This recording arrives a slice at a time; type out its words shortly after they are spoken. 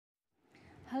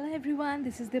Hello everyone,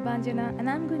 this is Debanjana and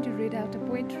I'm going to read out a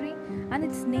poetry and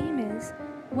its name is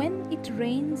When It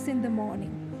Rains in the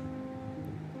Morning.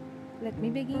 Let me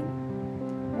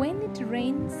begin. When it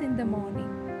rains in the morning,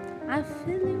 I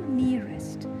feel you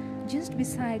nearest, just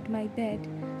beside my bed,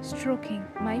 stroking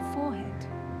my forehead.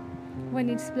 When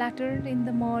it splattered in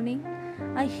the morning,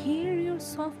 I hear your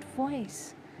soft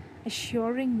voice,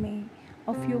 assuring me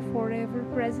of your forever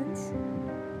presence.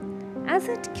 As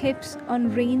it keeps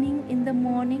on raining in the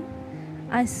morning,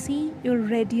 I see your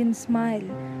radiant smile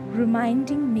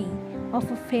reminding me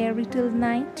of a fairy tale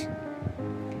night.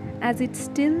 As it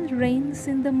still rains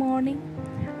in the morning,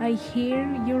 I hear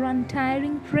your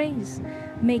untiring praise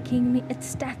making me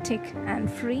ecstatic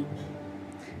and free.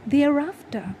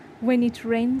 Thereafter, when it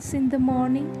rains in the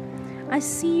morning, I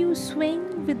see you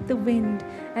swaying with the wind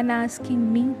and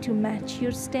asking me to match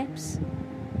your steps.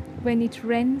 When it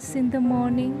rains in the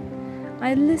morning,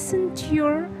 I listen to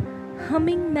your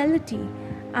humming melody,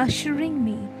 ushering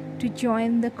me to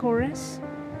join the chorus.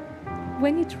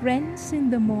 When it rains in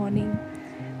the morning,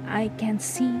 I can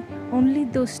see only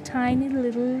those tiny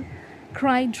little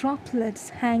cry droplets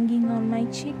hanging on my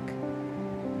cheek.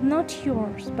 Not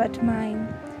yours, but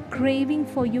mine, craving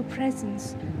for your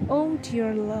presence, oh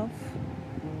dear love.